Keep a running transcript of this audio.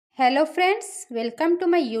Hello friends welcome to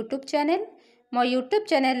my YouTube channel मो YouTube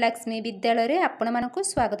channel Lakshmi विद्यालय रे आपण मानकु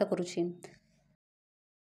स्वागत करूछि।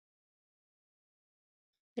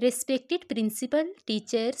 Respected principal,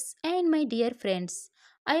 teachers and my dear friends,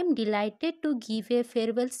 I am delighted to give a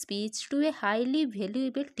farewell speech to a highly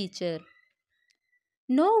valuable teacher.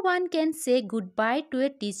 No one can say goodbye to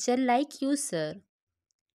a teacher like you, sir.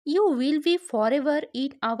 You will be forever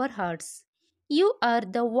in our hearts. You are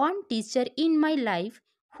the one teacher in my life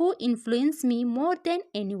who influenced me more than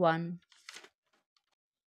anyone.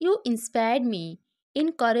 You inspired me,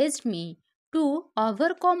 encouraged me to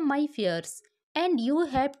overcome my fears, and you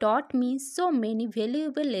have taught me so many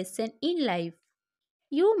valuable lessons in life.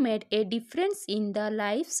 You made a difference in the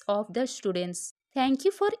lives of the students. Thank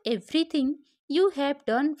you for everything you have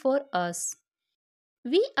done for us.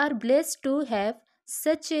 We are blessed to have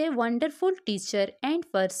such a wonderful teacher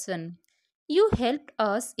and person. You helped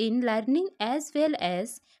us in learning as well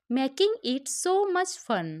as making it so much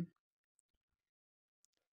fun.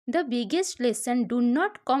 The biggest lesson do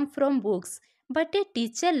not come from books, but a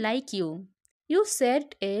teacher like you. You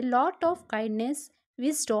shared a lot of kindness,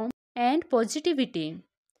 wisdom, and positivity.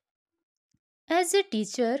 As a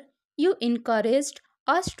teacher, you encouraged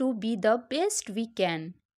us to be the best we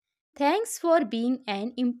can. Thanks for being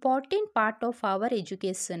an important part of our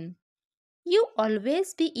education. You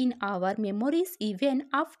always be in our memories even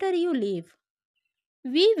after you leave.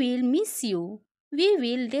 We will miss you. We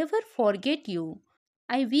will never forget you.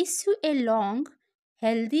 I wish you a long,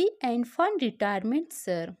 healthy, and fun retirement,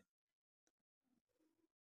 sir.